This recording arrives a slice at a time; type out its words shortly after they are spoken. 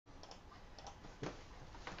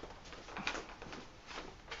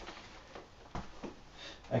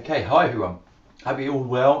Okay, hi everyone. Hope you're all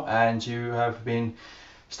well and you have been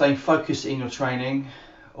staying focused in your training,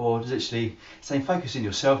 or literally staying focused in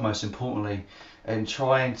yourself most importantly, and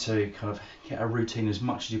trying to kind of get a routine as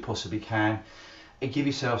much as you possibly can and give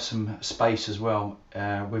yourself some space as well,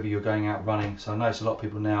 whether you're going out running. So I notice a lot of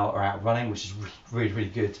people now are out running, which is really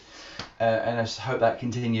good, and I just hope that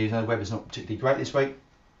continues. I know the weather's not particularly great this week,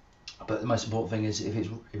 but the most important thing is if it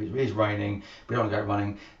is raining, we don't want to go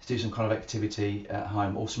running, to do some kind of activity at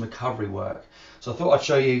home or some recovery work. So I thought I'd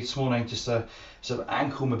show you this morning just a sort of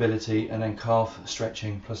ankle mobility and then calf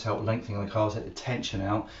stretching, plus help lengthening the calves, take the tension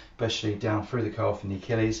out, especially down through the calf and the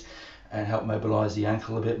Achilles, and help mobilise the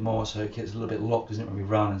ankle a bit more so it gets a little bit locked, doesn't it, when we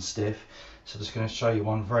run and stiff. So I'm just going to show you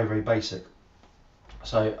one very basic.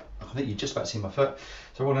 So I think you just about see my foot.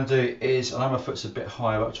 So what I'm going to do is, I know my foot's a bit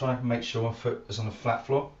higher, but I'm trying to make sure my foot is on the flat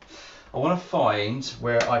floor. I want to find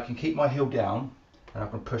where I can keep my heel down and I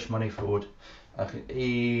can push my knee forward. I can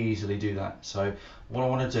easily do that. So what I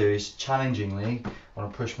want to do is, challengingly, I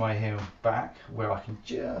want to push my heel back where I can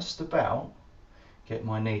just about get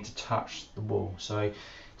my knee to touch the wall. So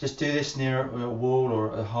just do this near a wall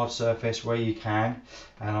or a hard surface where you can,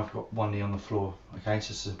 and I've got one knee on the floor. Okay, so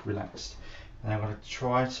just relaxed. And I'm going to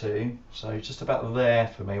try to, so just about there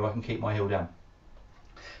for me, where I can keep my heel down.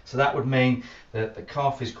 So that would mean that the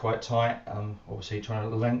calf is quite tight. Obviously trying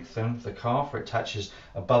to lengthen the calf where it touches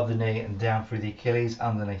above the knee and down through the Achilles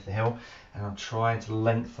underneath the heel, and I'm trying to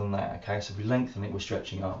lengthen that. Okay, so if we lengthen it, we're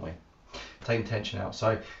stretching, aren't we? Taking tension out.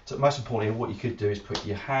 So most importantly, what you could do is put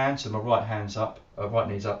your hands, so my right hand's up, right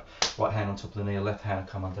knee's up, right hand on top of the knee, left hand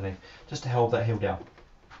will come underneath, just to hold that heel down.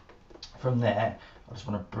 From there, I just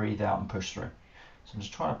want to breathe out and push through. So I'm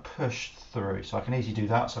just trying to push through. So I can easily do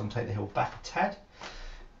that. So I can take the heel back a tad.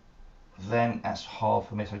 Then that's hard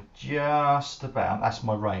for me, so just about, that's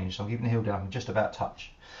my range. So I'm keeping the heel down, I can just about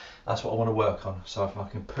touch. That's what I want to work on. So if I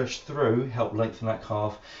can push through, help lengthen that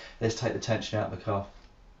calf, let's take the tension out of the calf.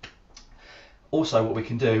 Also what we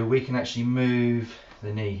can do, we can actually move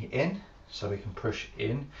the knee in, so we can push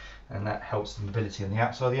in, and that helps the mobility on the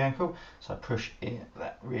outside of the ankle. So push in,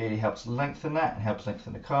 that really helps lengthen that and helps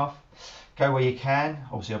lengthen the calf. Go where you can,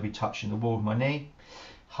 obviously I'll be touching the wall with my knee,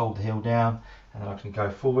 hold the heel down, and then I can go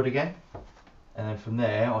forward again, and then from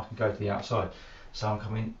there I can go to the outside. So I'm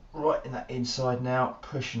coming right in that inside now,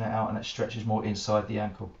 pushing it out, and it stretches more inside the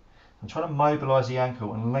ankle. I'm trying to mobilise the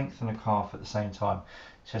ankle and lengthen the calf at the same time.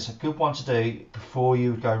 So it's a good one to do before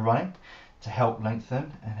you would go running, to help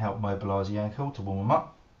lengthen and help mobilise the ankle, to warm them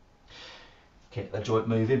up, get the joint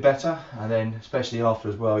moving better, and then especially after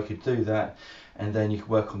as well, you could do that, and then you can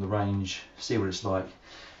work on the range, see what it's like,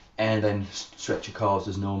 and then stretch your calves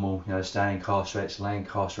as normal, you know, standing calf stretch, laying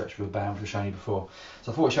calf stretch with a band, which I've shown you before.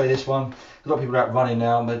 So I thought I'd show you this one. A lot of people are out running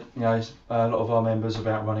now, but you know, a lot of our members are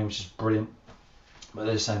out running, which is brilliant. But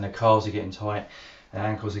they're saying their calves are getting tight, their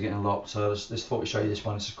ankles are getting locked. So I just thought I'd show you this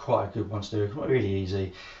one. This is quite a good one to do. It's really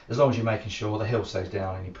easy, as long as you're making sure the heel stays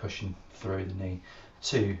down and you're pushing through the knee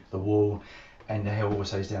to the wall, and the heel always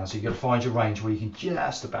stays down. So you've got to find your range where you can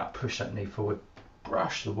just about push that knee forward,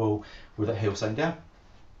 brush the wall with that heel staying down.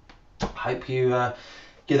 Hope you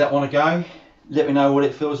give that one a go. Let me know what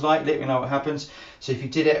it feels like, let me know what happens. So if you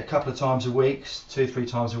did it a couple of times a week, 2-3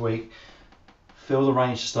 times a week, feel the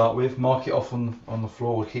range to start with, mark it off on the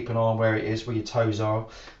floor, keep an eye on where it is, where your toes are,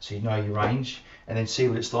 so you know your range, and then see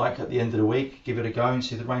what it's like at the end of the week, give it a go and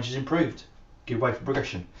see if the range has improved. Good way for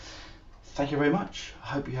progression. Thank you very much. I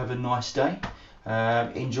hope you have a nice day.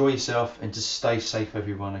 Enjoy yourself and just stay safe,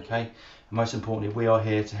 everyone, okay? And most importantly, we are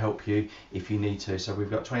here to help you if you need to. So we've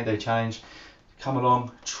got a 20-day challenge. Come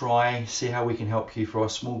along, try, see how we can help you for our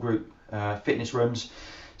small group fitness rooms.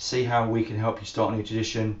 See how we can help you start a new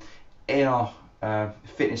tradition in our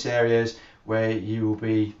fitness areas where you will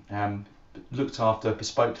be looked after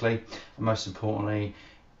bespokely, and most importantly,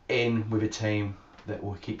 in with a team that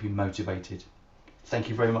will keep you motivated. Thank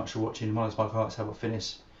you very much for watching Miles by Hearts How About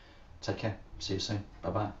Fitness. Take care. See you soon.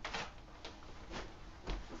 Bye bye.